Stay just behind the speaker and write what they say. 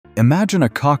Imagine a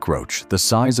cockroach the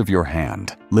size of your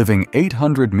hand, living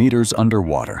 800 meters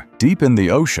underwater. Deep in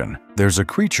the ocean, there's a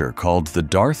creature called the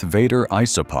Darth Vader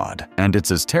Isopod, and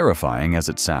it's as terrifying as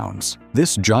it sounds.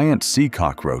 This giant sea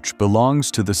cockroach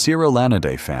belongs to the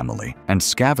Cirolanidae family and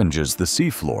scavenges the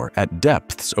seafloor at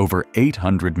depths over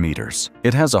 800 meters.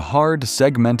 It has a hard,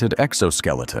 segmented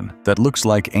exoskeleton that looks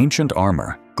like ancient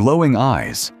armor, glowing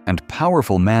eyes, and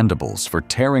powerful mandibles for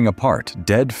tearing apart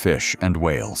dead fish and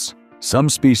whales. Some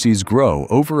species grow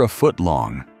over a foot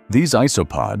long. These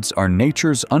isopods are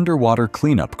nature's underwater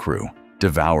cleanup crew,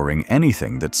 devouring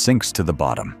anything that sinks to the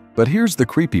bottom. But here's the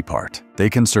creepy part. They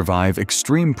can survive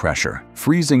extreme pressure,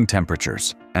 freezing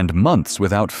temperatures, and months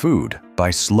without food by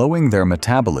slowing their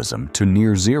metabolism to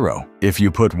near zero. If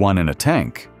you put one in a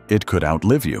tank, it could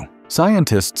outlive you.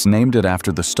 Scientists named it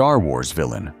after the Star Wars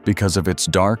villain because of its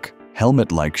dark,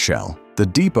 helmet-like shell. The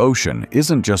deep ocean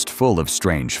isn't just full of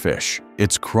strange fish.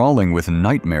 It's crawling with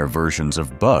nightmare versions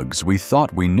of bugs we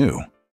thought we knew.